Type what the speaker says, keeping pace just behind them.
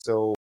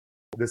So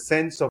the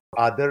sense of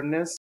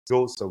otherness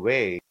goes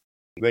away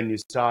when you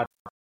start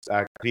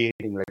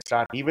creating, like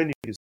start, even if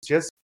you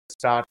just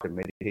start a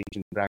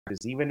meditation practice,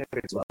 even if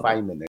it's for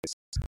 5 minutes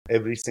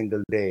every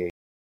single day,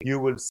 you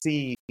will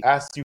see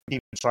as you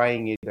keep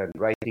trying it and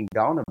writing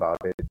down about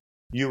it,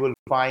 you will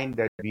find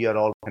that we are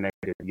all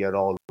connected, we are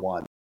all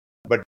one.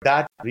 But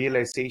that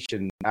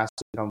realization has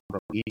to come from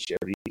each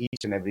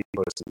and every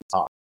person's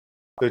heart.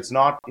 So it's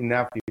not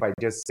enough if I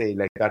just say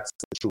like that's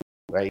the truth,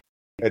 right?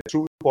 The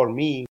truth for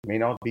me may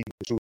not be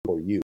the truth for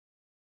you.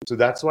 So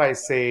that's why I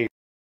say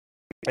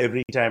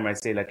every time I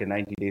say like a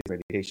 90 days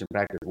meditation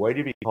practice, why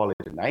do we call it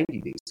a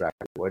 90 days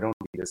practice? Why don't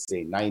we just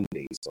say 9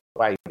 days or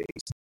 5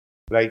 days?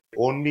 Like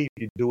only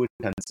if you do it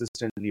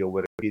consistently over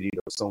a period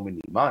of so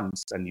many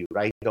months and you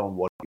write down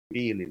what you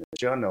feel in a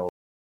journal,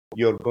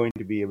 you're going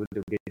to be able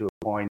to get to a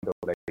point of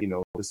like,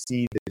 to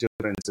see the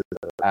differences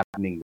that are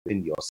happening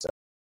within yourself,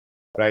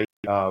 right?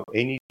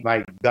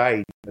 My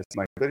guide, as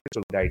my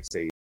spiritual guide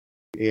says,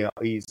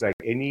 he's like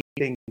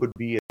anything could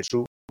be a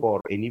truth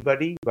for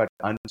anybody, but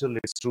until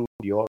it's true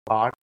to your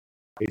heart,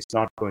 it's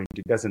not going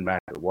to, doesn't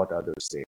matter what others say.